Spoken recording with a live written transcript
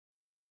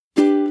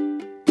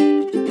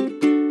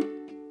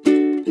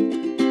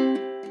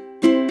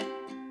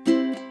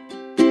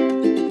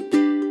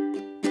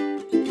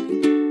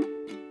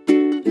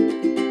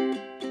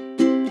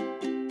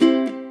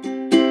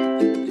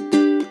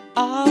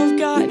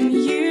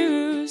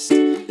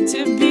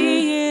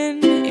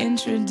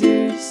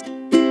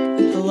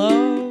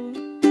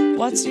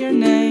What's your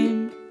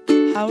name?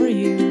 How are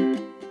you?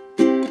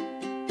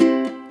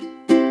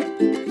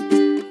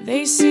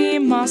 They see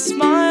my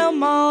smile,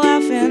 my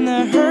laugh, and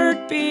the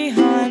hurt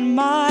behind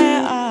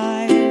my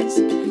eyes.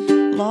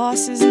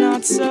 Loss is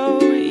not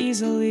so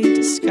easily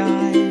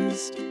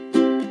disguised.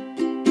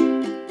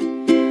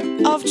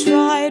 I've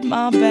tried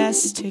my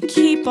best to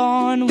keep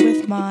on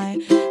with my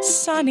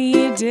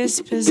sunny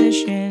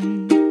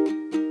disposition,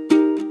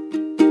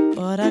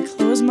 but I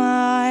close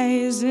my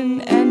eyes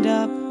and end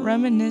up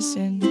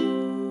reminiscing.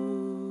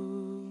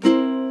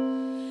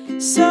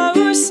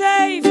 So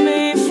save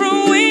me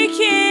from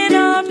waking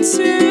up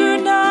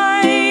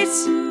tonight.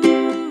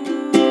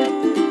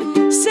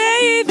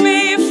 Save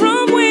me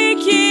from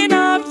waking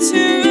up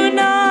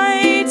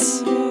tonight.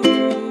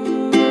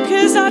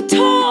 'Cause I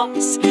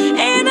toss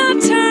and I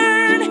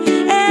turn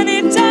and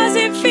it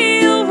doesn't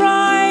feel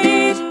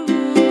right.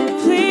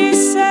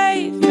 Please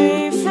save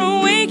me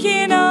from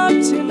waking up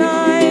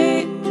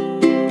tonight.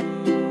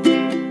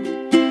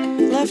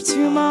 Left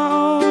to my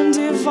own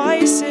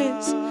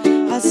devices,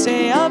 I'd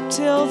stay up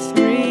till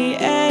 3.